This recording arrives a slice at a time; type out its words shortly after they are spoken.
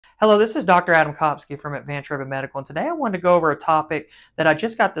Hello, this is Dr. Adam Kopsky from Advanced Ribbon Medical, and today I wanted to go over a topic that I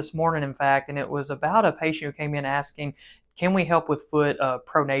just got this morning, in fact, and it was about a patient who came in asking, can we help with foot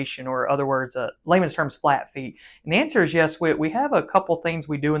pronation, or other words, layman's terms, flat feet? And the answer is yes. We have a couple things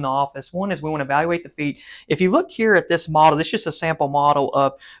we do in the office. One is we want to evaluate the feet. If you look here at this model, this is just a sample model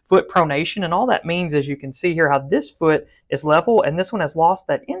of foot pronation, and all that means is you can see here how this foot is level, and this one has lost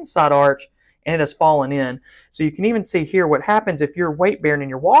that inside arch, and it has fallen in. So you can even see here what happens if you're weight bearing and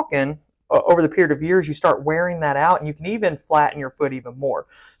you're walking over the period of years, you start wearing that out, and you can even flatten your foot even more.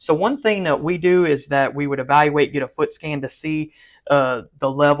 So one thing that we do is that we would evaluate, get a foot scan to see the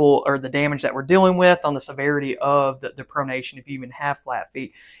level or the damage that we're dealing with on the severity of the pronation if you even have flat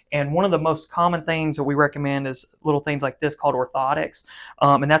feet. And one of the most common things that we recommend is little things like this called orthotics,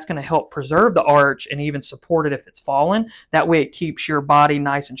 and that's going to help preserve the arch and even support it if it's fallen. That way it keeps your body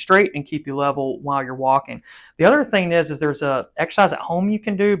nice and straight and keep you level while you're walking. The other thing is there's a exercise at home you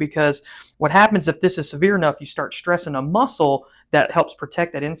can do, because what happens if this is severe enough, you start stressing a muscle that helps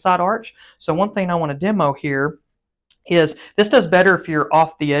protect that inside arch. So one thing I want to demo here is this does better if you're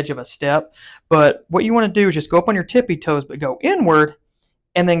off the edge of a step, but what you want to do is just go up on your tippy toes, but go inward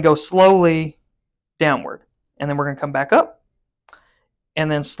and then go slowly downward. And then we're going to come back up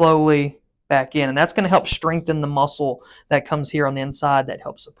and then slowly back in, and that's going to help strengthen the muscle that comes here on the inside that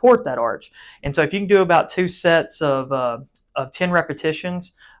helps support that arch. And so if you can do about 2 sets of 10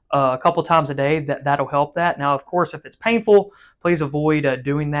 repetitions a couple times a day, that'll help that. Now, of course, if it's painful, please avoid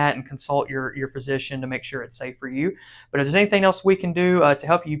doing that and consult your physician to make sure it's safe for you. But if there's anything else we can do to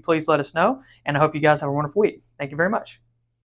help you, please let us know. And I hope you guys have a wonderful week. Thank you very much.